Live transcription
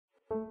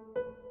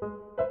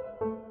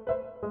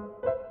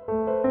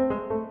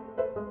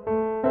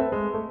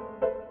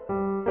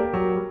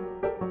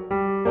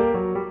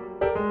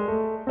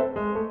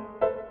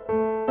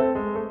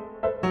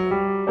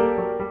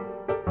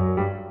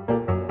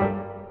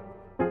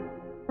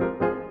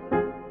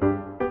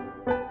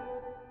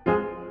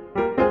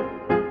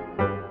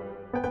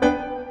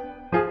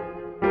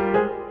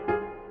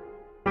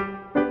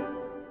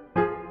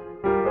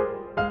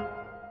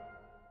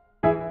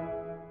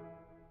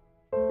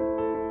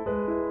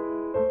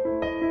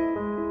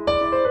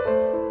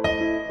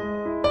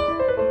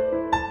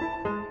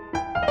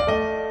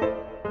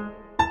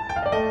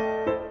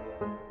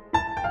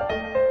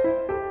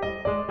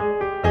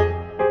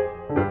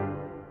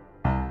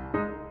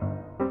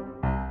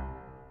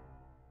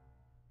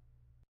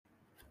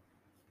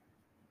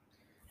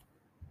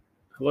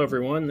Hello,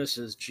 everyone. This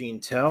is Gene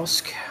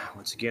Tausk.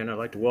 Once again, I'd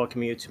like to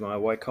welcome you to my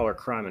White Collar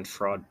Crime and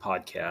Fraud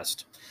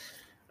podcast.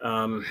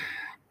 Um,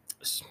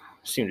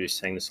 seem to be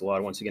saying this a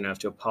lot. Once again, I have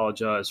to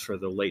apologize for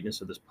the lateness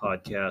of this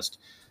podcast.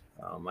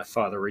 My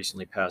father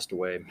recently passed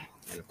away,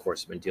 and of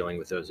course, I've been dealing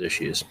with those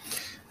issues.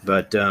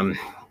 But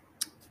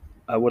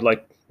I would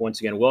like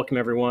once again welcome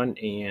everyone,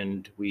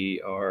 and we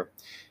are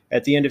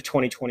at the end of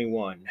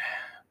 2021.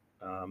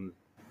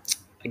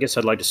 I guess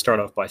I'd like to start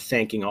off by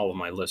thanking all of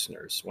my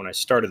listeners. When I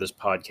started this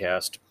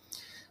podcast,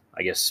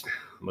 I guess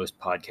most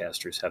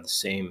podcasters have the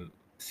same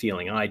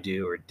feeling I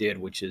do or did,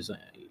 which is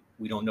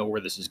we don't know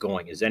where this is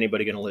going. Is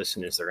anybody going to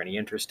listen? Is there any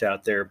interest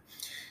out there?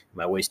 Am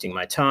I wasting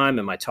my time?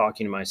 Am I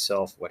talking to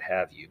myself? What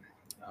have you?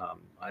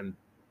 I'm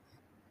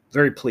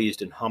very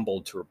pleased and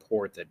humbled to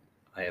report that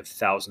I have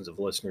thousands of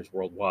listeners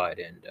worldwide,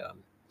 and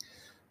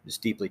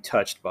just deeply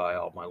touched by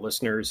all my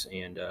listeners,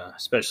 and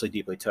especially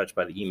deeply touched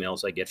by the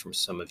emails I get from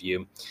some of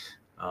you,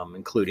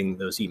 including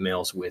those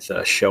emails with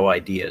show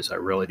ideas. I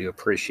really do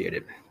appreciate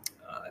it.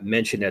 I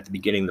mentioned at the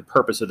beginning the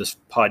purpose of this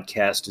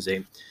podcast is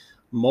a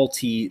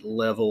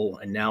multi-level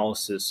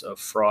analysis of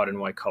fraud and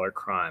white-collar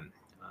crime.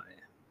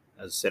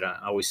 As I said, I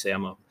always say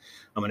I'm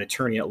an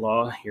attorney at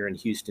law here in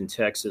Houston,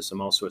 Texas.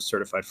 I'm also a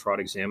certified fraud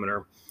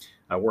examiner.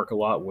 I work a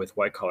lot with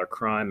white-collar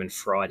crime and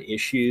fraud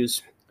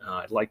issues.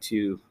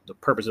 The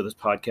purpose of this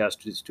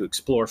podcast is to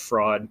explore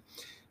fraud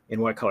and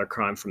white-collar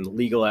crime from the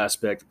legal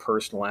aspect, the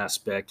personal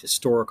aspect,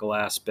 historical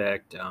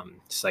aspect,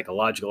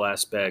 psychological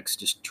aspects,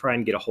 just try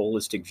and get a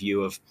holistic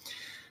view of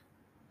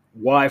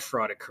why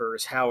fraud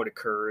occurs, how it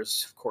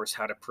occurs, of course,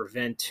 how to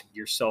prevent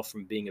yourself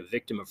from being a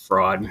victim of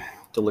fraud,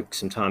 to look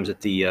sometimes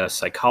at the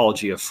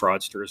psychology of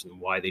fraudsters and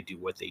why they do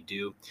what they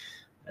do.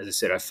 As I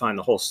said, I find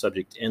the whole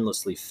subject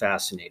endlessly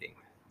fascinating.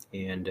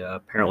 And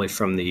apparently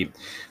from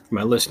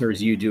my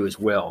listeners, you do as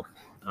well.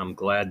 I'm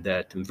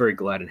very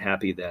glad and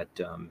happy that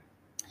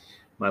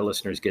my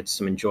listeners get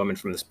some enjoyment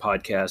from this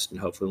podcast and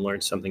hopefully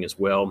learn something as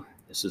well.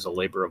 This is a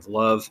labor of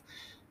love,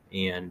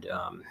 and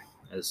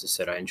as I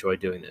said, I enjoy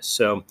doing this.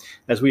 So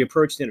as we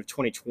approach the end of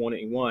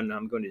 2021,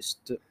 I'm going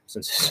to,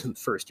 since this is the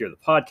first year of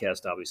the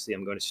podcast, obviously,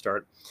 I'm going to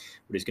start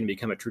what is going to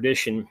become a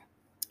tradition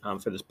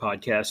for this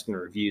podcast and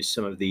review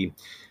some of the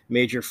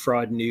major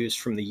fraud news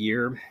from the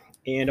year.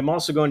 And I'm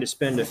also going to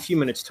spend a few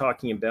minutes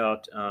talking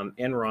about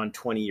Enron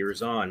 20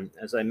 years on.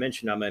 As I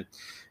mentioned, I'm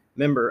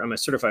a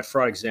certified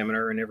fraud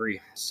examiner, and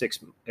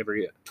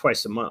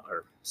twice a month,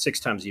 or 6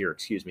 times a year,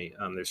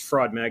 there's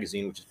Fraud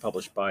Magazine, which is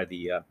published by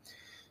the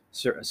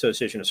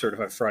Association of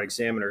Certified Fraud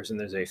Examiners, and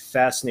there's a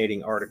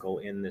fascinating article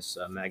in this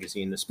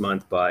magazine this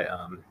month by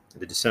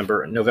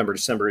the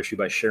November-December issue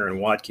by Sharon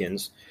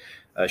Watkins.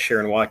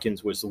 Sharon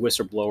Watkins was the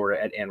whistleblower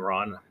at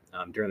Enron.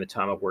 During the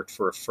time I worked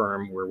for a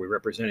firm where we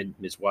represented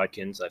Ms.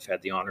 Watkins. I've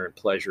had the honor and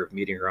pleasure of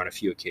meeting her on a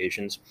few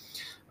occasions.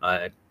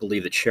 I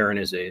believe that Sharon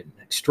is an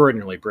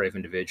extraordinarily brave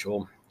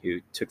individual who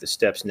took the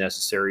steps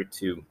necessary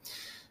to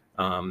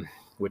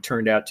what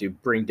turned out to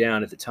bring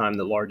down at the time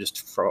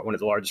one of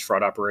the largest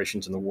fraud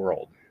operations in the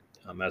world.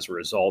 As a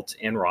result,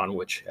 Enron,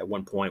 which at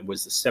one point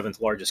was the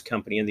 7th largest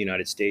company in the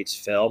United States,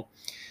 fell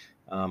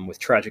with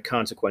tragic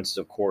consequences,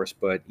 of course.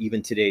 But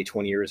even today,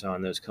 20 years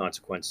on, those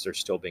consequences are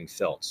still being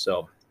felt.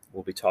 So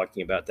we'll be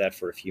talking about that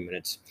for a few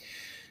minutes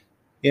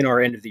in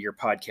our end of the year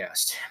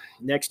podcast.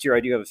 Next year, I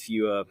do have a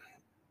few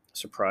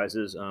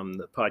surprises.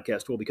 The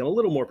podcast will become a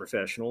little more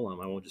professional.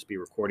 I won't just be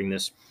recording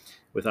this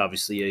with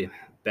obviously a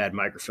bad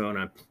microphone.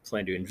 I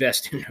plan to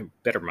invest in a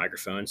better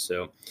microphone,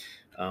 so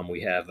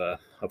we have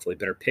hopefully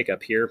better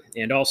pickup here.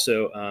 And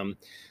also,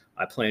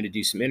 I plan to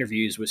do some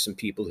interviews with some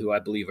people who I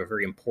believe are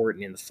very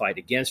important in the fight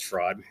against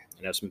fraud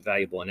and have some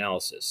valuable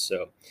analysis.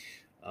 So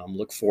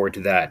look forward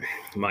to that.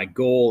 My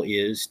goal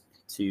is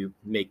to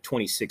make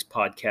 26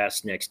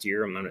 podcasts next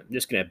year. I'm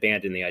just going to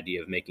abandon the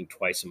idea of making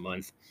twice a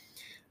month.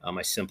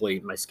 My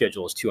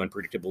schedule is too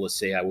unpredictable to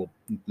say I will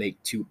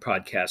make 2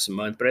 podcasts a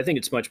month, but I think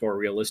it's much more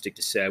realistic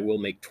to say I will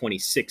make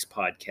 26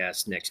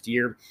 podcasts next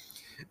year.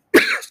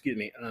 Excuse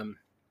me.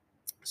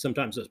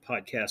 Sometimes those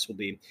podcasts will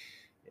be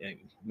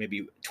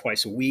maybe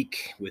twice a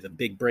week with a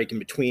big break in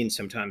between.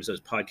 Sometimes those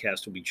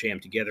podcasts will be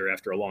jammed together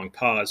after a long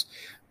pause,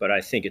 but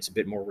I think it's a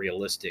bit more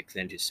realistic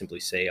than to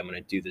simply say I'm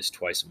going to do this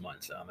twice a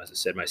month. As I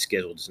said, my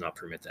schedule does not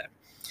permit that.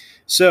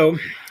 So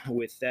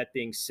with that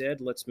being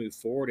said, let's move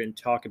forward and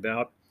talk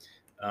about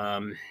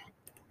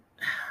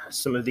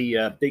some of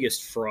the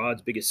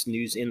biggest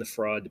news in the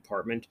fraud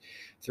department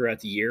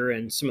throughout the year,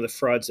 and some of the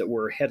frauds that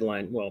were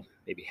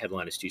maybe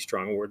headline is too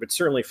strong a word, but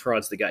certainly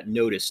frauds that got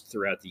noticed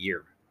throughout the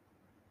year.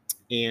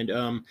 And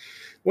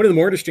one of the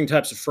more interesting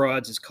types of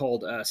frauds is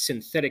called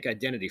synthetic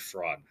identity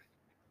fraud.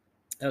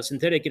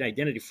 Synthetic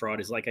identity fraud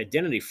is like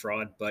identity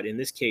fraud, but in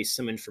this case,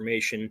 some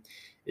information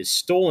is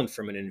stolen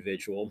from an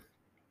individual,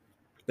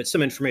 but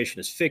some information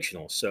is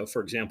fictional. So,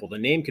 for example, the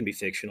name can be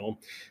fictional,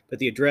 but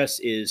the address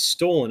is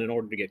stolen in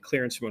order to get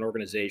clearance from an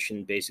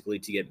organization, basically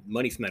to get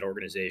money from that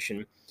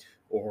organization,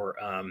 or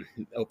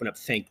open up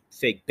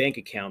fake bank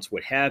accounts,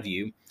 what have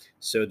you,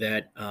 so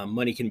that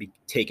money can be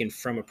taken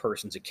from a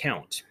person's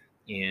account.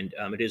 And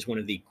it is one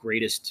of the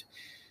greatest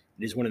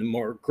It is one of the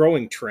more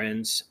growing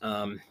trends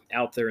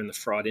out there in the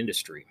fraud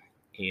industry.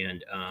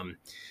 And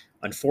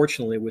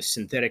unfortunately, with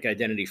synthetic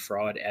identity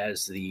fraud,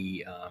 as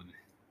the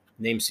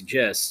name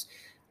suggests,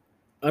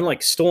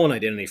 unlike stolen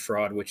identity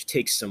fraud, which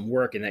takes some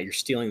work in that you're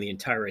stealing the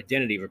entire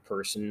identity of a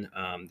person,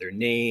 their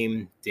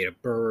name, date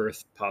of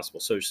birth, possible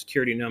social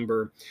security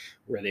number,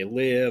 where they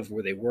live,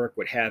 where they work,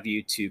 what have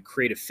you, to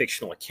create a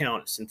fictional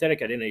account.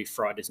 Synthetic identity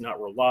fraud does not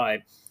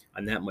rely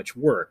on that much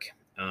work.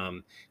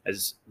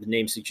 As the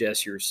name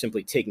suggests, you're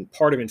simply taking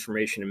part of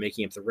information and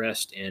making up the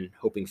rest and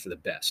hoping for the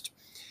best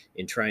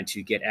in trying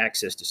to get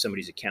access to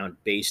somebody's account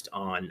based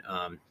on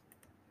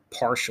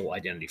partial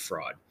identity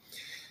fraud.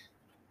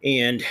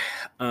 And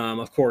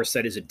of course,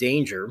 that is a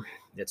danger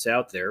that's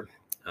out there.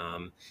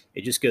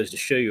 It just goes to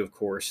show you, of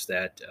course,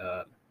 that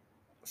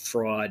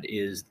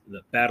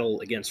the battle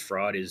against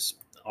fraud is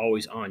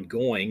always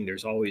ongoing.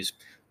 There's always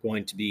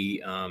going to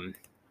be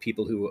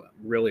people who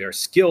really are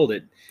skilled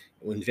at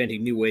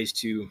inventing new ways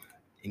to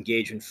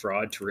engage in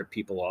fraud to rip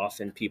people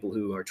off, and people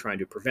who are trying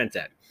to prevent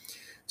that.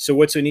 So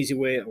what's an easy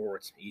way, or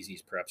it's easy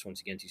is perhaps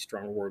once again too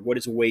strong a word, what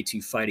is a way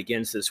to fight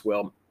against this?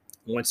 Well,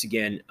 once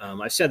again,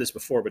 I've said this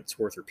before, but it's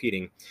worth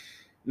repeating.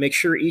 Make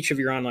sure each of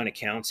your online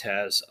accounts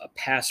has a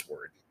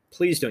password.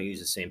 Please don't use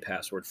the same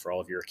password for all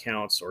of your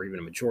accounts, or even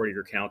a majority of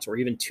your accounts, or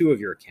even two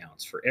of your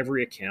accounts. For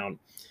every account,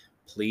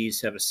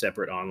 please have a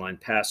separate online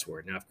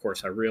password. Now, of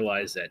course, I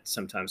realize that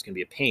sometimes can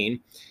be a pain,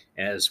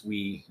 as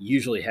we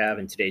usually have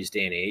in today's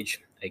day and age,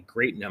 a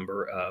great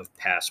number of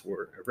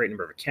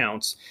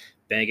accounts,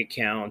 bank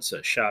accounts,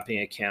 shopping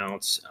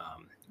accounts,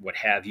 what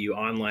have you,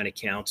 online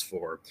accounts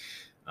for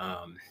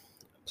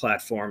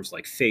platforms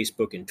like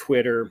Facebook and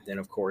Twitter. Then,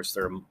 of course,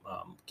 there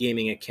are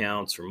gaming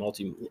accounts for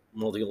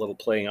multi-level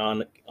playing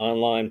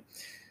online.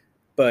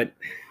 But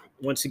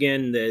once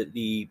again,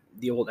 the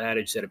old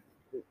adage that an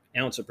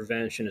ounce of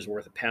prevention is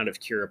worth a pound of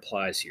cure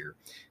applies here.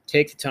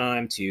 Take the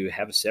time to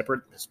have a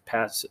separate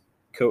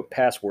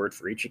password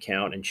for each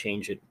account and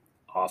change it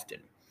often,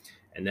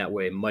 and that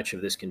way much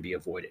of this can be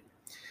avoided.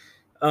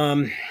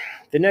 The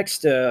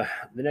next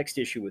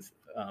issue with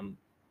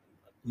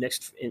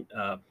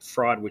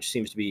fraud, which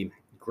seems to be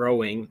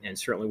growing and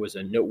certainly was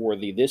a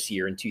noteworthy this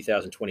year in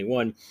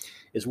 2021,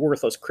 is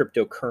worthless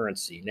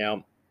cryptocurrency.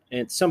 Now,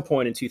 at some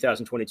point in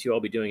 2022, I'll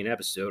be doing an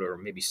episode, or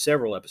maybe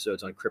several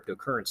episodes, on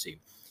cryptocurrency.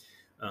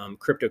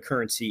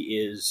 Cryptocurrency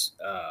is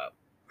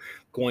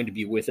going to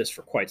be with us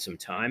for quite some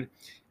time,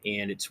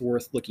 and it's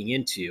worth looking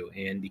into.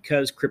 And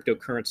because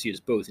cryptocurrency is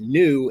both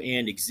new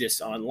and exists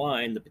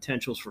online, the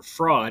potentials for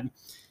fraud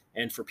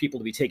and for people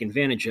to be taken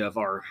advantage of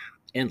are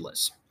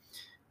endless.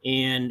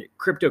 And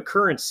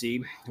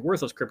cryptocurrency,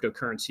 worthless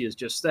cryptocurrency, is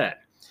just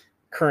that.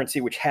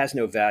 Currency which has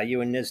no value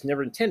and is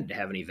never intended to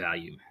have any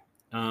value.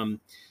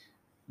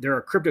 There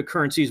are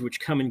cryptocurrencies which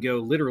come and go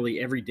literally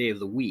every day of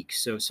the week.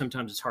 So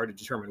sometimes it's hard to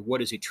determine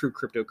what is a true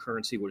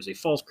cryptocurrency, what is a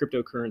false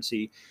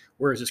cryptocurrency,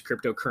 where is this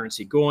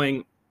cryptocurrency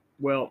going?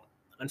 Well,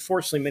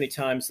 unfortunately, many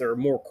times there are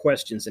more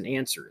questions than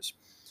answers.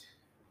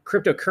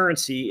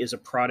 Cryptocurrency is a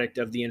product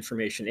of the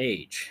information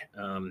age.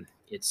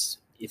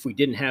 If we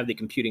didn't have the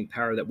computing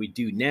power that we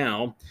do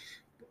now,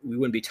 we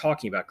wouldn't be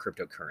talking about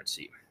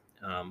cryptocurrency.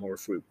 Or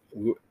if we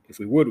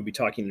would, we'd be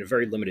talking in a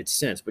very limited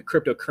sense. But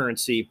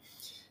cryptocurrency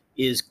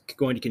is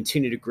going to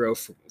continue to grow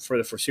for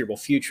the foreseeable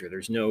future.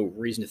 There's no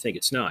reason to think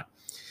it's not.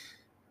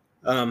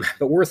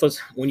 But worthless,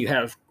 when you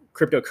have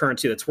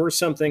cryptocurrency that's worth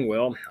something,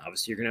 well,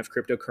 obviously you're going to have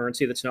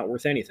cryptocurrency that's not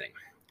worth anything.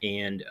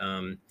 And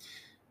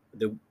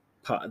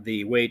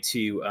the way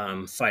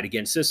to fight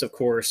against this, of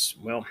course,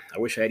 well, I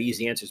wish I had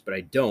easy answers, but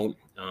I don't.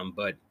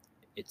 But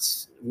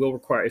will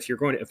require, if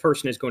a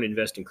person is going to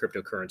invest in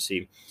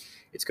cryptocurrency,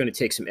 it's going to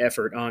take some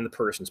effort on the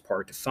person's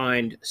part to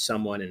find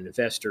someone, an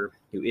investor,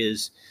 who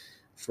is,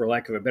 for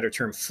lack of a better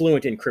term,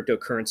 fluent in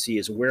cryptocurrency,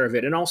 is aware of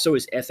it, and also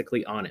is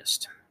ethically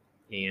honest.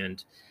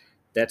 And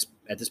that's,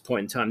 at this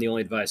point in time, the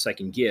only advice I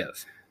can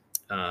give.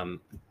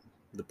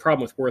 The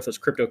problem with worthless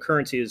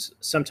cryptocurrency is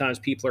sometimes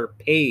people are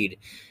paid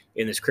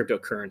in this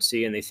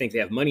cryptocurrency and they think they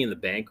have money in the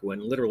bank when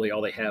literally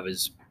all they have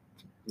is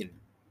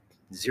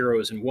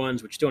zeros and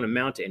ones, which don't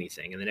amount to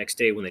anything. And the next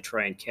day when they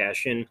try and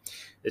cash in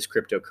this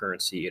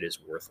cryptocurrency, it is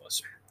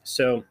worthless.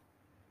 So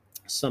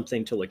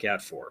something to look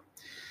out for.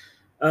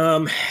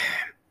 Now,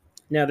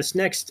 this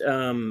next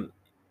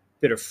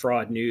bit of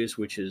fraud news,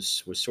 which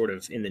was sort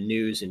of in the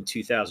news in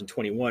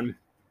 2021,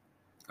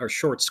 are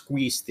short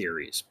squeeze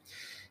theories.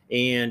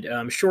 And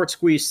short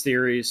squeeze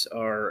theories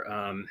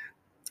are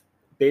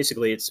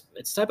basically it's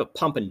a type of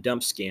pump and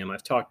dump scam.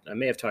 I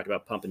may have talked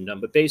about pump and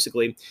dump, but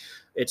basically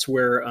it's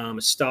where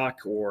a stock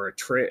or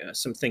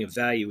something of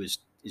value is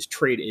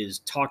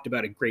talked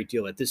about a great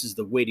deal, that this is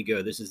the way to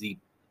go. This is the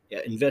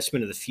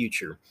investment of the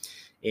future.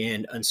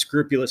 And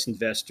unscrupulous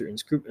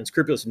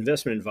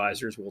investment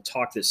advisors will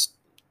talk this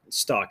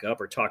stock up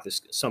or talk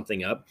this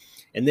something up,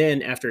 and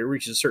then after it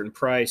reaches a certain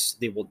price,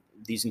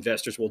 these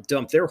investors will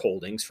dump their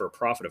holdings for a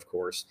profit, of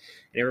course,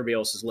 and everybody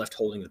else is left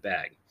holding the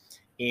bag.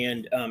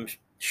 And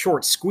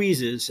short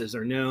squeezes, as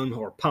they're known,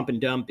 or pump and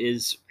dump,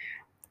 it's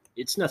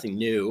nothing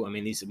new. I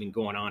mean, these have been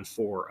going on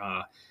for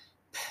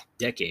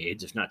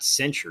decades, if not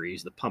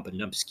centuries, the pump and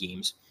dump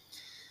schemes.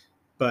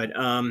 But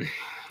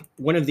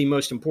one of the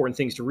most important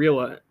things to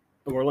realize,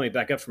 or let me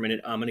back up for a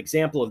minute. An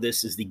example of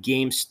this is the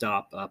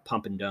GameStop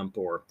pump and dump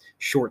or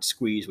short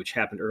squeeze, which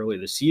happened earlier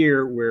this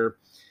year, where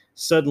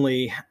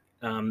suddenly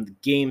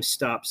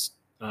GameStop's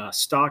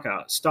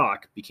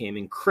stock became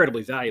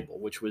incredibly valuable,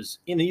 which was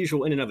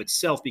unusual in and of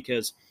itself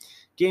because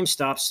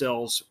GameStop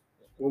sells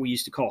what we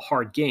used to call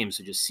hard games,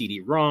 such as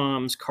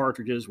CD-ROMs,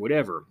 cartridges,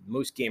 whatever.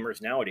 Most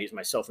gamers nowadays,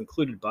 myself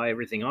included, buy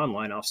everything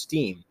online off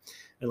Steam,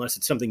 unless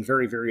it's something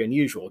very, very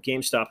unusual.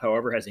 GameStop,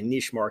 however, has a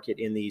niche market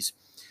in these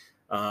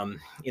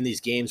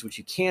games, which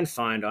you can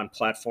find on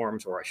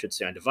platforms, or I should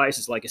say on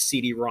devices like a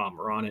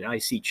CD-ROM or on an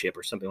IC chip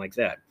or something like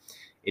that.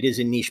 It is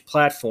a niche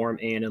platform,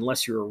 and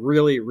unless you're a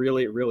really,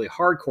 really, really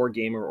hardcore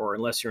gamer, or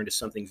unless you're into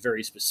something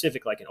very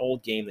specific like an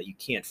old game that you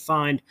can't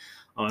find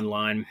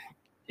online,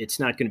 it's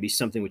not going to be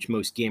something which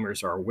most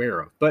gamers are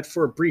aware of. But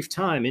for a brief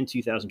time in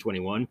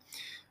 2021,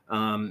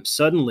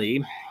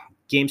 suddenly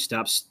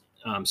GameStop's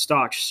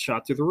stock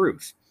shot through the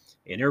roof,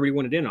 and everybody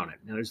wanted in on it.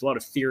 Now, there's a lot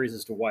of theories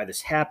as to why this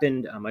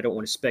happened. I don't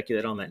want to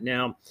speculate on that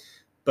now.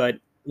 But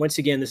once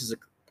again, this is a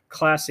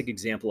classic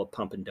example of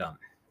pump and dump.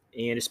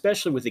 And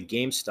especially with the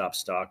GameStop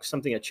stock,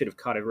 something that should have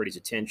caught everybody's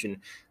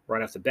attention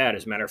right off the bat,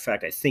 as a matter of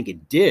fact, I think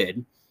it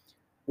did,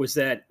 was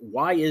that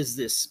why is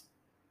this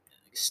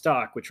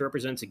stock, which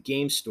represents a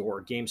game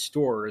store, game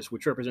stores,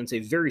 which represents a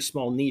very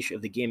small niche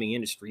of the gaming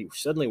industry,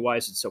 suddenly why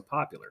is it so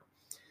popular?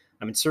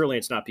 I mean, certainly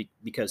it's not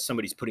because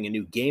somebody's putting a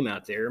new game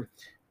out there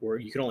where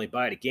you can only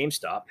buy it at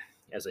GameStop.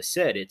 As I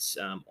said, it's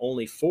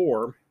only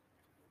for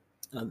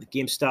the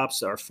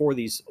GameStops are for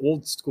these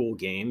old school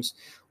games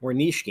or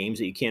niche games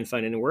that you can't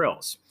find anywhere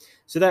else.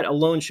 So that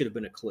alone should have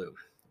been a clue.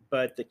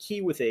 But the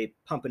key with a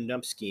pump and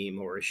dump scheme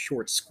or a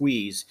short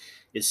squeeze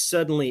is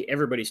suddenly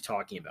everybody's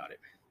talking about it.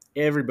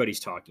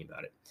 Everybody's talking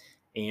about it.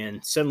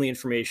 And suddenly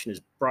information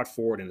is brought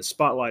forward and the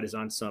spotlight is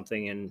on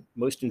something, and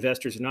most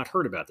investors have not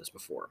heard about this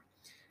before.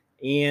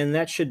 And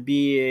that should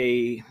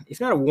be if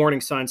not a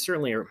warning sign,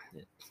 certainly, you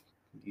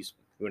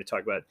want to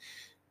talk about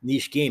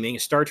niche gaming, a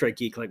Star Trek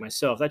geek like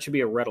myself, that should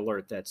be a red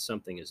alert that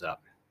something is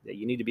up, that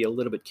you need to be a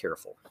little bit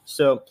careful.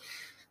 So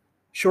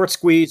short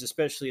squeeze,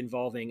 especially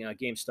involving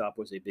GameStop,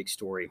 was a big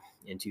story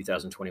in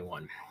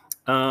 2021.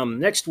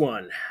 Next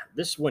one.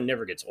 This one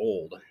never gets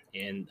old.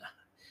 And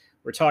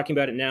we're talking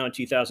about it now in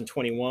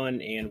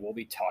 2021, and we'll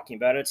be talking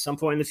about it at some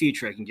point in the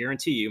future, I can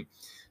guarantee you.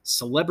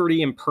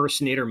 Celebrity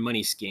impersonator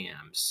money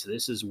scams.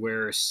 This is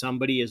where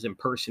somebody is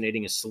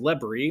impersonating a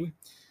celebrity,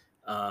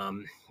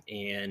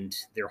 and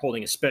they're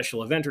holding a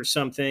special event or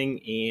something,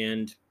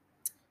 and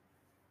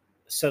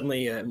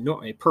suddenly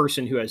a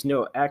person who has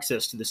no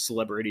access to the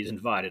celebrity is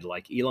invited,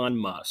 like Elon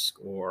Musk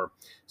or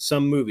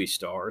some movie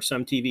star or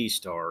some TV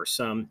star or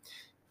some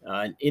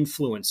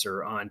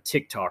influencer on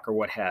TikTok or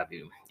what have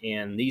you.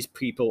 And these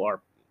people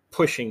are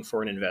pushing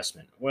for an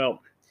investment.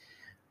 Well,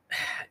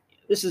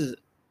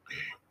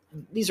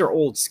 these are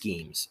old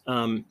schemes.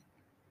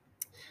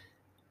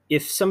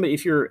 If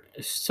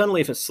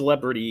a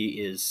celebrity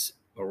is,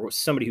 or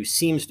somebody who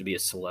seems to be a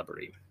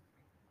celebrity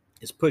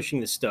is pushing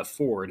this stuff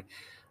forward,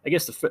 I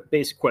guess the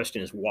basic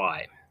question is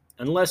why?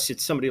 Unless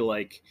it's somebody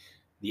like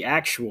the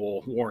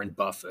actual Warren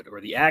Buffett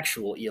or the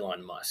actual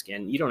Elon Musk,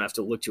 and you don't have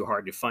to look too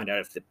hard to find out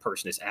if the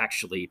person is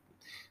actually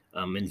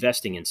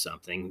investing in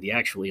something, the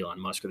actual Elon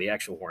Musk or the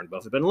actual Warren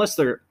Buffett. But unless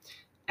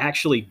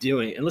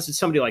it's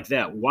somebody like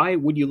that, why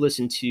would you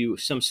listen to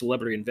some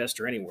celebrity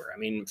investor anywhere? I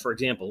mean, for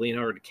example,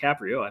 Leonardo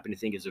DiCaprio, I happen to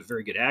think is a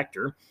very good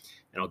actor,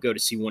 and I'll go to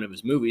see one of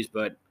his movies,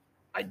 but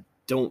I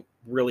don't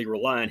really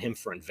rely on him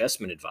for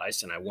investment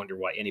advice, and I wonder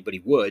why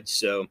anybody would.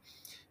 So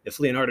if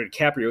Leonardo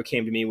DiCaprio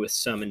came to me with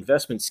some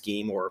investment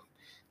scheme, or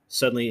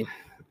suddenly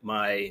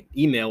my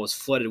email was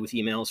flooded with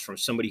emails from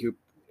somebody who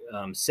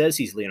says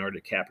he's Leonardo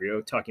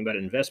DiCaprio talking about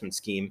an investment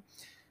scheme,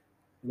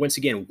 once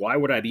again, why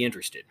would I be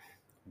interested?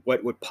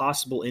 What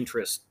possible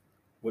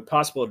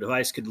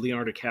advice could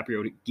Leonardo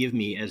DiCaprio give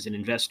me as an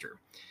investor?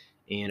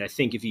 And I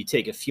think if you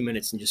take a few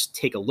minutes and just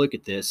take a look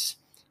at this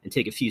and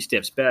take a few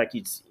steps back,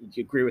 you'd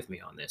agree with me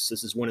on this.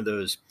 This is one of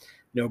those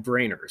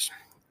no-brainers.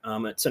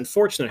 It's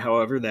unfortunate,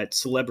 however, that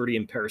celebrity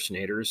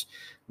impersonators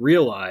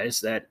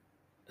realize that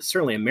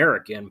certainly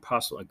America and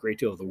possibly a great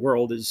deal of the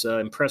world is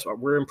impressed.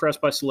 We're impressed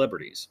by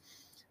celebrities.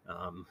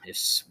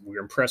 If we're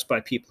impressed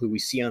by people who we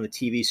see on the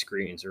TV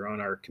screens or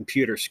on our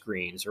computer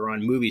screens or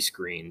on movie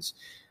screens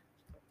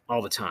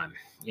all the time.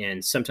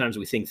 And sometimes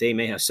we think they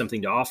may have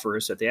something to offer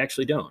us that they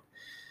actually don't.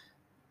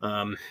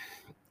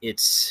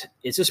 It's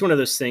just one of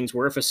those things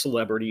where if a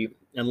celebrity,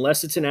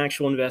 unless it's an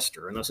actual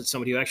investor, unless it's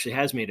somebody who actually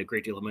has made a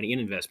great deal of money in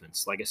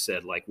investments, like I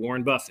said, like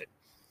Warren Buffett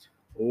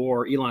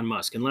or Elon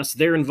Musk, unless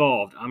they're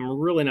involved, I'm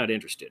really not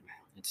interested.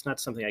 It's not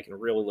something I can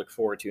really look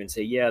forward to and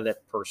say, yeah,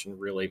 that person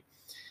really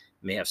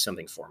may have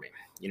something for me.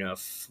 You know,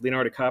 if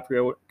Leonardo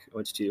DiCaprio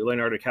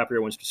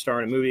wants to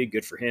star in a movie,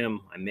 good for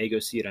him. I may go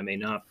see it, I may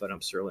not, but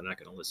I'm certainly not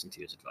going to listen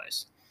to his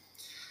advice.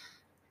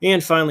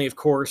 And finally, of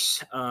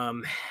course,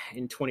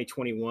 in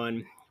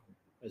 2021,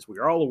 as we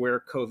are all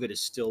aware, COVID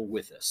is still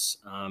with us.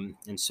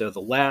 And so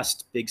the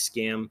last big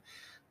scam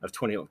of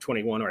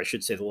 2021, or I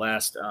should say the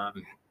last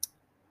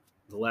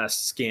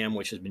scam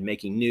which has been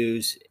making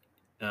news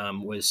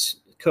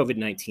was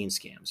COVID-19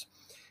 scams.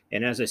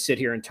 And as I sit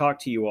here and talk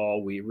to you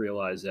all, we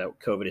realize that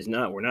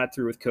we're not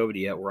through with COVID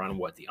yet. We're on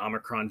the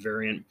Omicron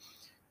variant.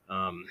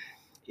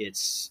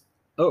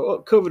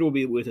 COVID will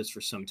be with us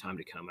for some time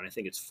to come. And I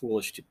think it's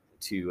foolish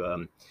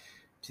to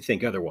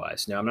think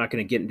otherwise. Now, I'm not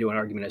going to get into an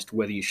argument as to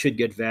whether you should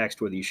get vaxxed,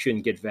 whether you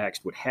shouldn't get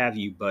vaxxed, what have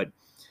you, but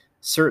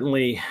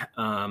certainly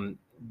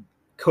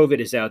COVID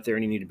is out there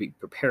and you need to be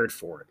prepared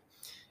for it.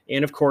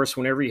 And of course,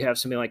 whenever you have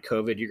something like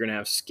COVID, you're going to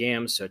have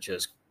scams such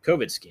as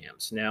COVID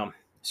scams. Now,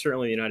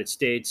 certainly in the United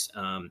States,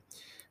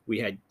 we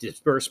had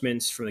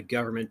disbursements from the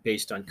government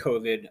based on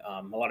COVID.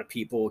 A lot of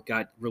people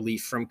got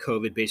relief from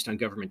COVID based on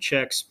government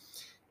checks.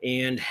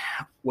 And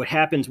what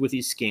happens with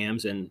these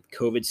scams, and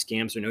COVID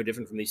scams are no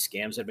different from these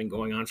scams that have been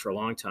going on for a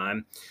long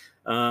time,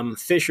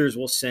 phishers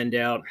will send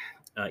out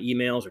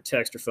emails or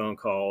text or phone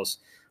calls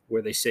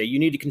where they say, you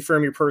need to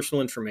confirm your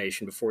personal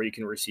information before you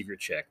can receive your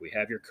check. We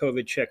have your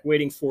COVID check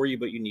waiting for you,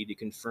 but you need to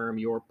confirm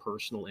your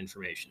personal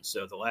information.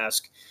 So they'll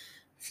ask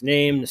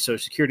name, the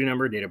social security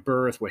number, date of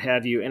birth, what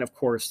have you. And of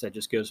course, that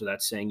just goes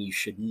without saying, you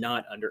should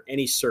not under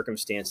any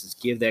circumstances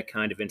give that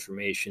kind of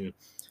information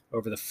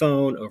over the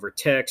phone, over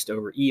text,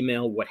 over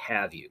email, what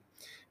have you.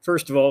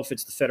 First of all, if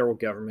it's the federal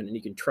government, and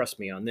you can trust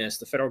me on this,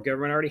 the federal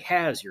government already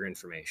has your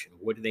information.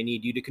 What do they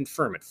need you to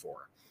confirm it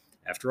for?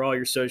 After all,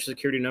 your social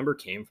security number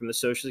came from the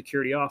Social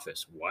Security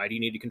office. Why do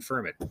you need to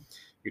confirm it?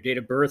 Your date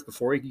of birth,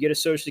 before you could get a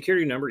social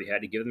security number, you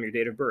had to give them your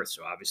date of birth.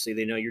 So obviously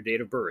they know your date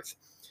of birth.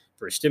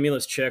 For a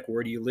stimulus check,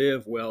 where do you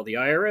live? Well, the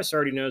IRS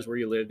already knows where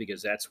you live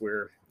because that's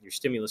where your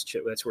stimulus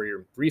check, that's where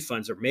your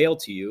refunds are mailed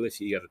to you if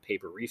you have a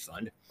paper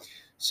refund.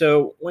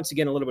 So once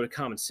again, a little bit of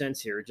common sense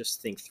here.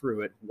 Just think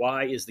through it.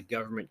 Why is the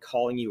government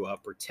calling you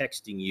up or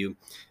texting you,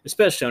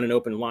 especially on an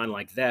open line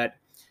like that,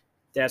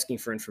 asking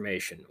for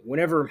information?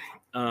 Whenever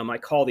I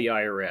call the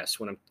IRS,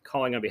 when I'm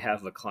calling on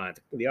behalf of a client,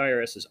 the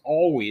IRS is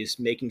always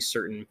making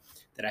certain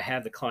that I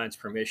have the client's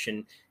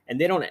permission, and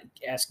they don't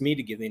ask me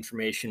to give the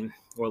information.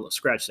 Well,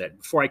 scratch that.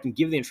 Before I can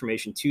give the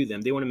information to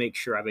them, they want to make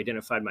sure I've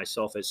identified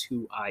myself as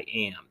who I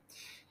am.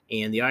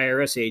 And the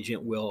IRS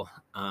agent will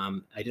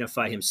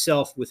identify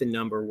himself with a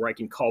number where I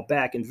can call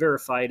back and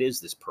verify it is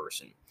this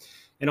person.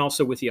 And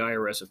also with the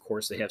IRS, of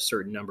course, they have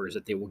certain numbers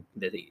that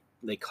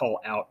they call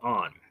out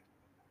on.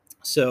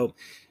 So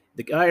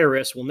the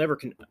IRS will never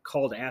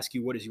call to ask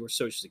you what is your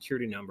social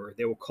security number.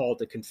 They will call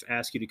to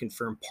ask you to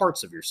confirm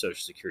parts of your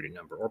social security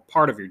number or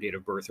part of your date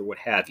of birth or what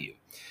have you.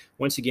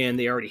 Once again,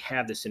 they already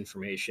have this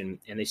information,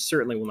 and they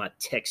certainly will not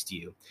text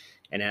you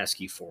and ask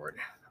you for it.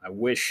 I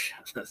wish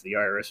the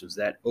IRS was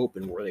that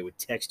open where they would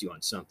text you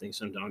on something.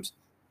 Sometimes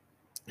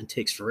it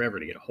takes forever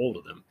to get a hold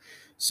of them.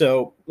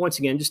 So once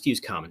again, just use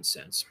common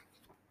sense.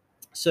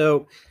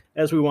 So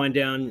as we wind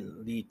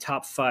down, the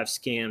top 5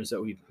 scams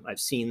that I've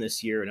seen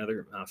this year and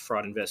other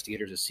fraud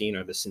investigators have seen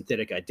are the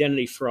synthetic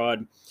identity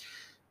fraud,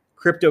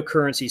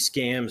 cryptocurrency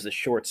scams, the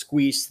short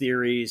squeeze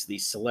theories, the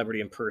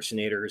celebrity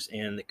impersonators,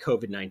 and the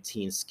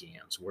COVID-19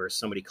 scams, where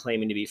somebody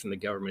claiming to be from the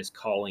government is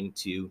calling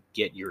to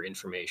get your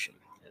information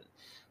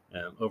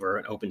over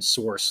an open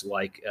source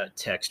like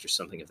text or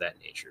something of that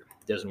nature.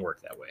 It doesn't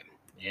work that way,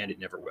 and it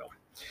never will.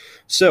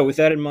 So with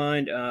that in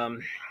mind,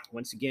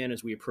 once again,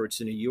 as we approach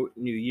the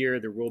new year,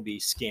 there will be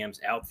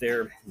scams out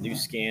there, new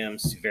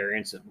scams,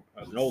 variants of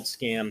an old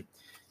scam,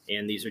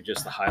 and these are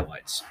just the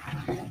highlights.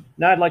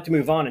 Now I'd like to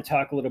move on and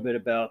talk a little bit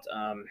about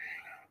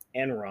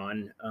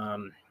Enron.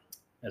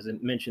 As I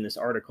mentioned, this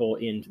article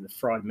in the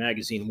Fraud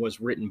magazine was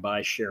written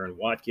by Sharon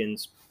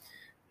Watkins,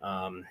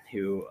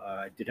 who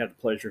I did have the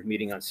pleasure of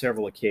meeting on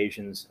several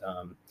occasions.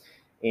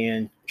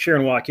 And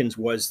Sharon Watkins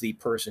was the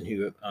person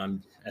who,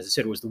 as I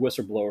said, was the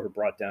whistleblower who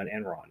brought down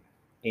Enron.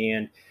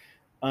 And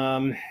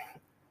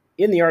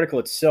in the article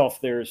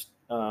itself, there's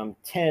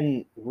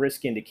 10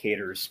 risk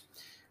indicators,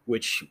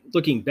 which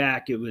looking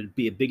back, it would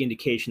be a big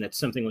indication that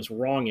something was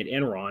wrong at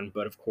Enron.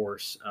 But of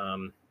course,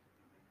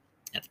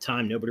 at the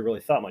time, nobody really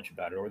thought much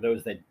about it, or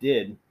those that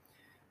did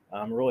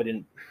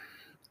really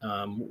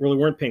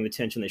weren't paying the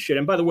attention they should.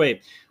 And by the way,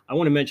 I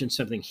want to mention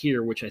something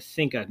here, which I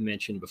think I've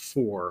mentioned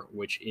before,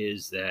 which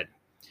is that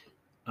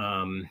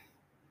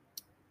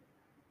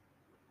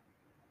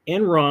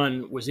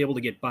Enron was able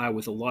to get by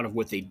with a lot of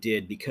what they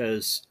did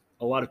because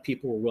a lot of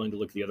people were willing to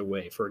look the other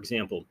way. For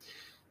example,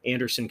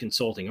 Andersen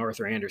Consulting,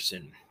 Arthur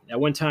Andersen. At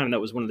one time,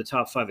 that was one of the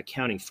top 5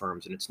 accounting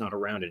firms, and it's not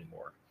around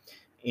anymore.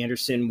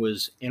 Enron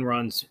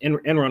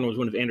was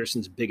one of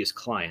Andersen's biggest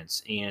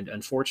clients, and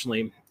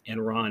unfortunately,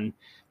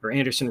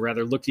 Andersen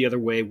looked the other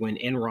way when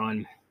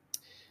Enron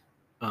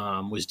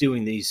was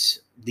doing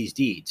these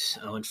deeds.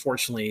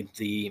 Unfortunately,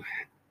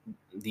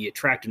 the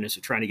attractiveness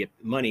of trying to get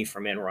money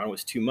from Enron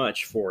was too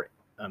much for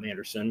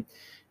Andersen,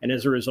 and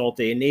as a result,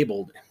 they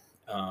enabled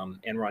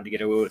Enron to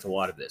get away with a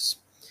lot of this.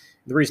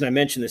 The reason I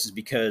mention this is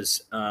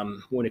because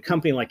when a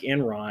company like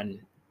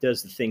Enron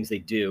does the things they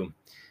do,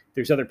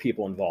 there's other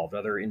people involved,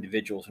 other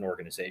individuals and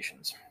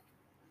organizations.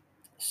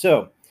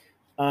 So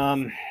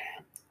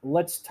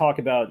let's talk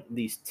about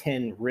these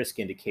 10 risk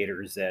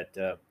indicators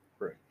that,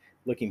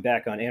 looking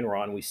back on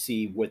Enron, we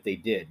see what they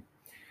did.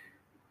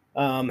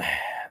 Um,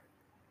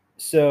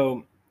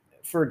 so,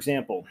 for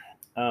example,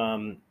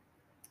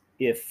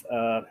 if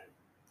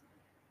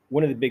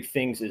one of the big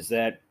things is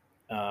that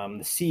the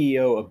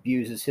CEO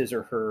abuses his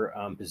or her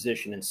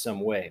position in some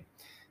way.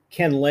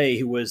 Ken Lay,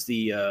 who was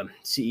the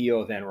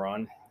CEO of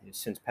Enron, who's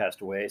since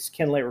passed away,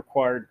 Ken Lay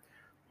required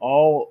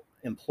all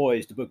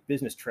employees to book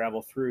business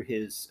travel through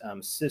his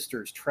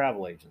sister's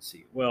travel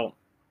agency. Well,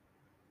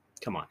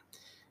 come on.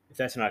 If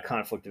that's not a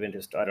conflict of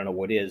interest, I don't know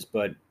what is.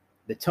 But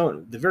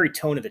the very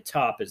tone at the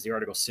top, as the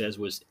article says,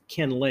 was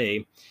Ken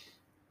Lay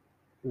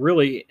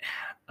really,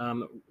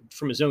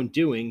 from his own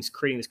doings,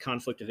 creating this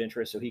conflict of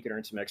interest so he could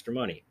earn some extra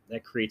money.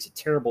 That creates a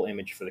terrible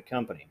image for the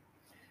company.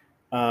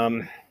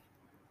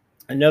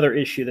 Another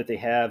issue that they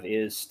have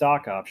is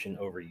stock option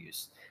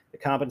overuse. The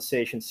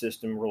compensation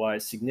system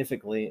relies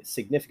significantly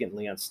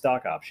on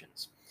stock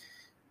options.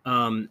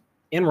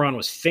 Enron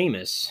was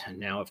famous, and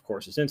now, of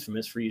course, is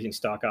infamous for using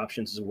stock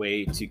options as a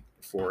way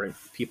for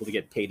people to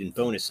get paid in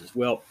bonuses.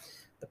 Well,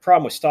 the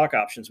problem with stock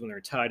options when they're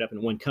tied up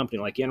in one company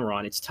like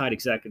Enron, it's tied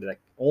exactly to that,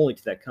 only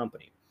to that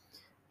company.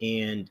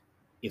 And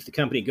if the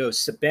company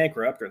goes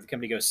bankrupt or if the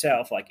company goes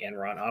south, like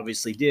Enron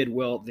obviously did,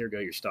 well, there go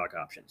your stock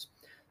options.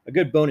 A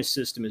good bonus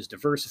system is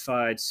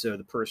diversified, so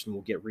the person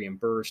will get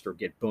reimbursed or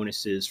get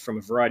bonuses from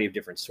a variety of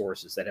different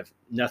sources that have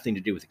nothing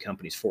to do with the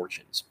company's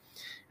fortunes.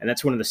 And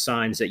that's one of the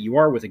signs that you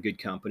are with a good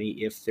company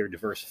if they're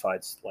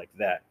diversified like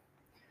that.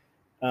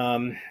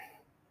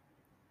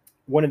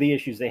 One of the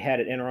issues they had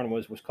at Enron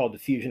was called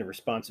diffusion of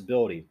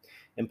responsibility.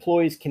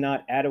 Employees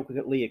cannot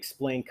adequately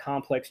explain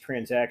complex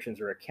transactions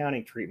or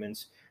accounting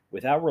treatments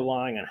without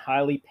relying on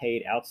highly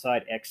paid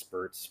outside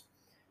experts,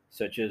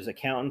 such as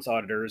accountants,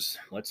 auditors,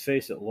 let's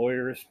face it,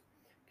 lawyers,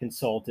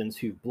 consultants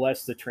who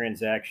bless the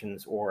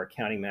transactions or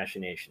accounting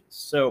machinations.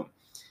 So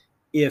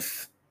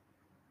if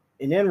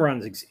in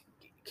Enron's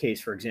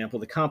case, for example,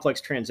 the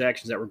complex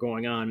transactions that were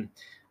going on,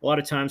 a lot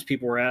of times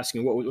people were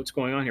asking, what's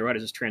going on here? How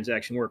does this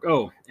transaction work?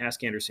 Oh,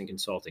 ask Anderson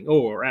Consulting.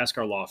 Oh, or ask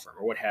our law firm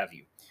or what have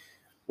you.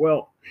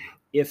 Well,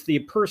 if the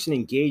person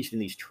engaged in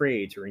these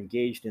trades or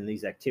engaged in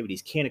these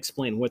activities can't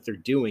explain what they're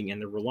doing and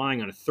they're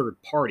relying on a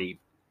third party,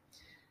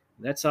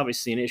 that's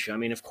obviously an issue. I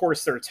mean, of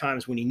course, there are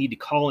times when you need to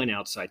call in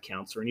outside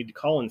counsel or need to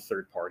call in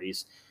third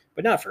parties,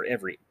 but not for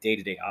every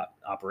day-to-day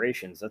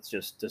operations. That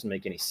just doesn't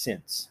make any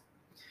sense.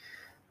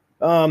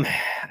 An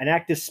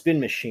active spin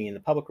machine. The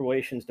public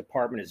relations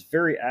department is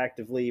very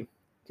active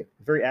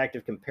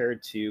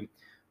compared to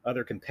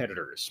other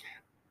competitors.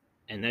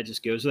 And that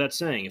just goes without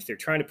saying. If they're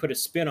trying to put a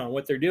spin on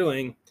what they're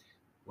doing,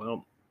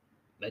 well,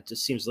 that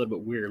just seems a little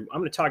bit weird. I'm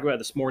going to talk about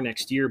this more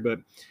next year, but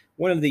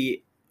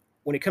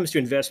when it comes to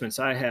investments,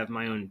 I have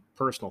my own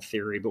personal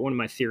theory, but one of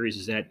my theories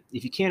is that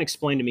if you can't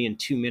explain to me in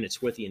 2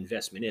 minutes what the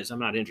investment is, I'm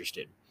not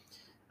interested.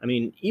 I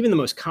mean, even the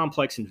most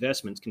complex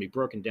investments can be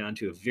broken down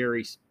to a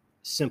very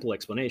simple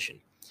explanation.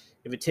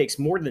 If it takes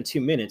more than 2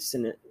 minutes,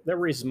 then that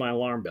raises my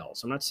alarm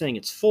bells. I'm not saying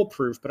it's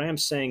foolproof, but I am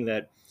saying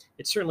that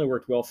it certainly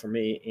worked well for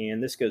me.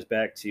 And this goes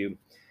back to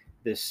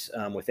this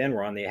with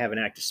Enron. They have an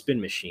active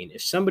spin machine.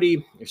 If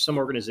some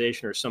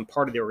organization or some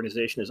part of the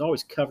organization is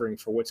always covering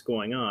for what's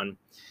going on,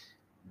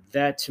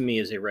 that to me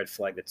is a red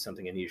flag that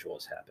something unusual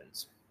is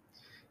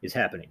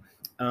happening.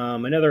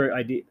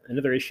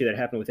 Another issue that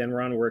happened with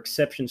Enron were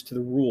exceptions to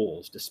the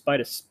rules. Despite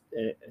a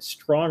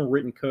strong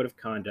written code of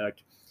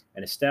conduct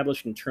and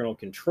established internal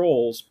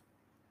controls,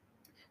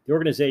 the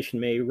organization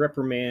may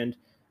reprimand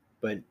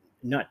but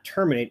not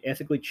terminate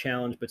ethically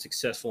challenged but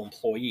successful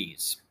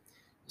employees.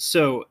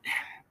 So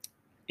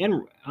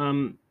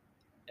Enron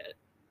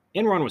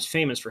was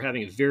famous for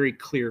having a very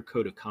clear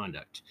code of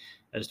conduct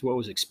as to what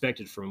was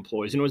expected from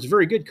employees, and it was a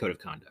very good code of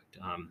conduct.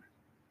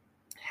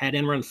 Had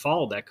Enron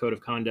followed that code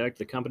of conduct,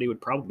 the company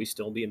would probably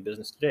still be in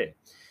business today.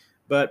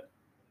 But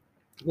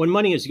when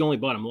money is the only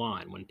bottom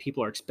line, when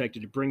people are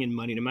expected to bring in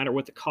money no matter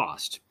what the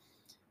cost,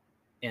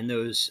 and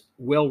those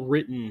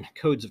well-written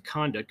codes of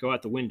conduct go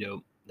out the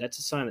window, that's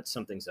a sign that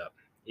something's up.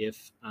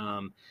 If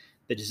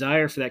the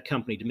desire for that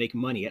company to make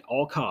money at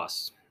all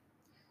costs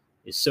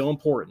is so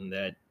important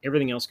that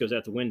everything else goes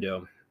out the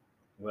window,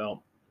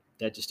 well,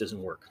 that just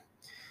doesn't work.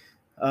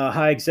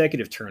 High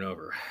executive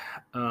turnover.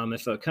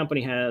 If a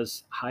company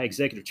has high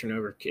executive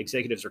turnover,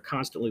 executives are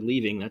constantly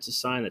leaving, that's a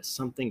sign that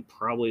something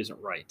probably isn't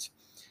right.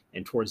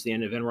 And towards the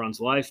end of Enron's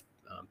life,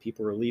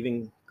 people are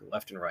leaving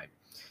left and right.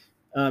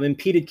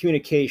 Impeded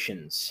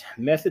communications.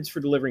 Methods for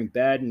delivering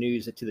bad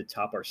news to the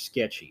top are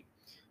sketchy.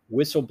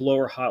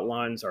 Whistleblower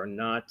hotlines are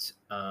not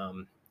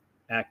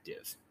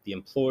active. The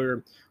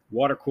employer,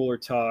 water cooler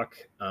talk,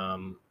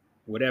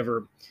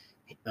 whatever,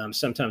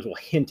 sometimes will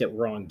hint at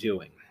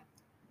wrongdoing.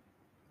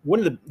 One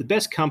of the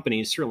best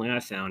companies, certainly I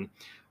found,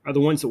 are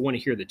the ones that want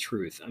to hear the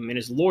truth. I mean,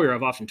 as a lawyer,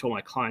 I've often told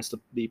my clients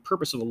the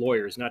purpose of a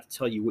lawyer is not to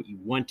tell you what you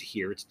want to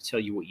hear, it's to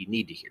tell you what you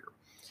need to hear.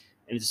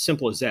 And it's as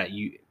simple as that.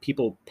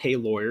 People pay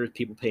lawyers,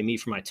 people pay me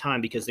for my time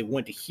because they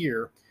want to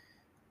hear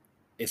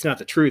it's not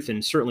the truth,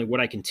 and certainly what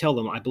I can tell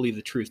them, I believe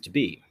the truth to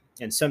be.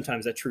 And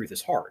sometimes that truth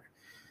is hard.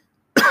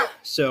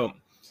 So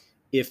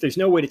if there's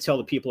no way to tell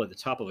the people at the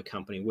top of a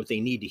company what they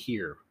need to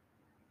hear,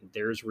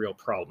 there's real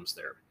problems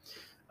there.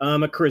 A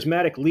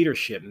charismatic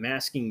leadership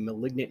masking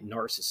malignant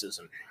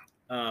narcissism.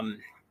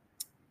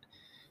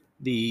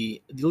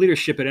 The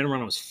leadership at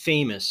Enron was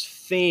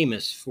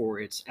famous for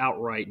its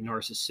outright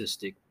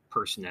narcissistic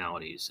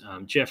personalities.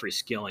 Jeffrey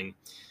Skilling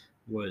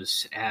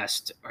was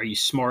asked, "Are you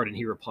smart?" And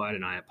he replied,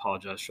 and I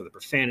apologize for the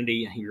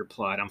profanity, he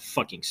replied, "I'm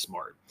fucking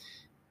smart."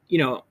 You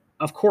know,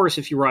 of course,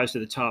 if you rise to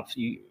the top,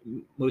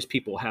 most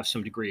people have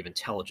some degree of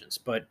intelligence.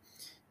 But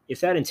if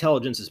that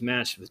intelligence is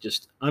matched with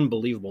just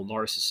unbelievable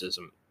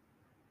narcissism,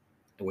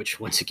 which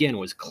once again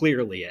was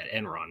clearly at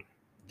Enron,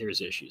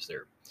 there's issues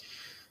there.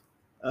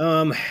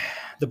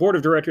 The board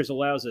of directors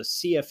allows a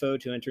CFO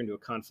to enter into a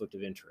conflict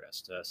of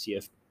interest.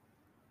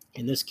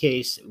 In this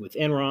case, with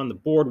Enron, the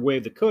board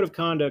waived the code of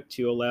conduct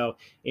to allow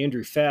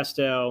Andrew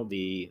Fastow,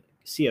 the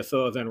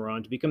CFO of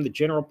Enron, to become the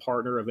general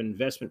partner of an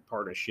investment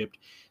partnership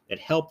that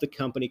helped the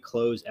company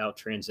close out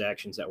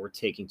transactions that were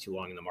taking too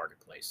long in the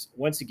marketplace.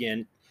 Once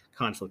again,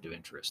 conflict of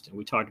interest. And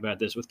we talked about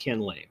this with Ken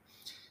Lay.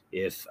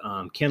 If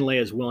Ken Lay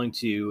is willing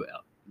to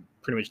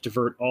pretty much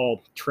divert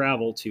all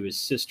travel to his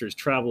sister's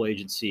travel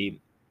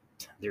agency,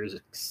 there's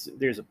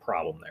a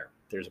problem there.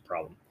 There's a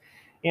problem.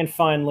 And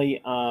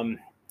finally,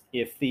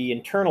 if the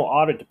internal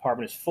audit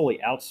department is fully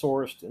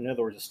outsourced, in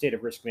other words, a state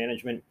of risk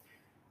management,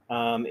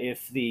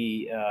 if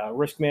the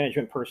risk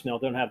management personnel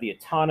don't have the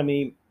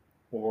autonomy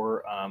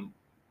or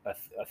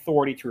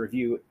authority to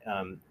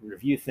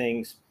review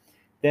things,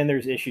 then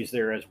there's issues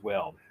there as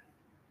well.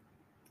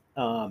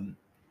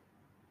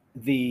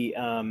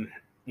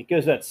 It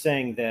goes without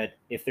saying that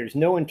if there's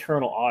no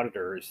internal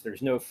auditors,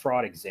 there's no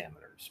fraud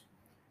examiners.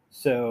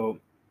 So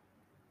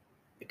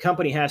the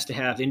company has to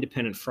have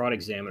independent fraud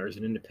examiners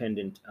and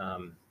independent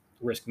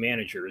risk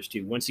managers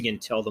to once again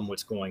tell them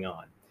what's going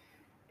on.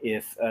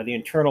 If the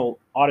internal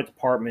audit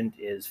department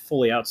is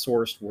fully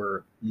outsourced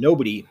where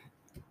nobody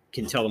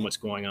can tell them what's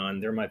going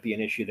on, there might be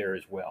an issue there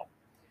as well.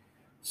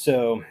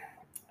 So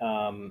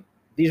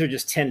these are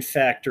just 10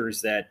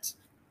 factors that,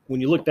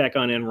 when you look back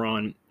on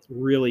Enron,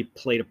 really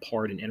played a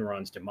part in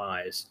Enron's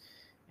demise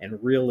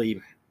and really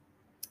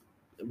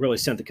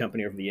sent the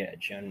company over the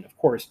edge. And of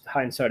course,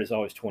 hindsight is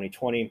always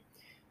 20/20.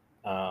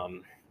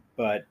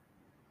 But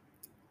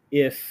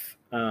if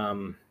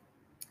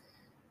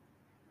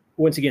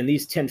once again,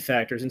 these 10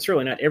 factors, and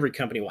certainly not every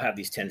company will have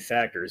these 10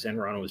 factors.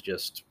 Enron was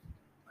just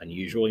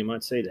unusual, you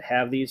might say, to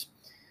have these.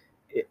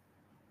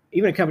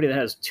 Even a company that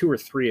has 2 or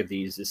 3 of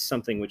these is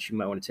something which you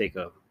might want to take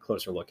a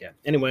closer look at.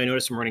 Anyway, I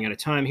notice I'm running out of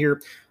time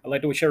here. I'd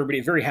like to wish everybody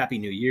a very happy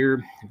new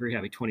year, a very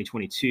happy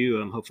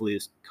 2022. Hopefully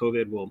this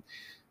COVID will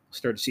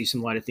start to see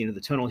some light at the end of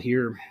the tunnel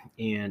here.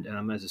 And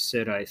as I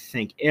said, I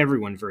thank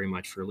everyone very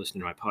much for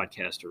listening to my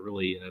podcast.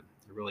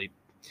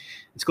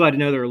 It's glad to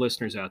know there are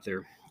listeners out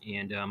there.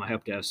 And I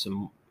hope to have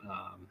some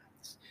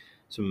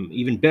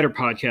even better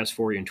podcasts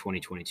for you in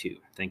 2022.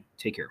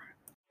 Take care.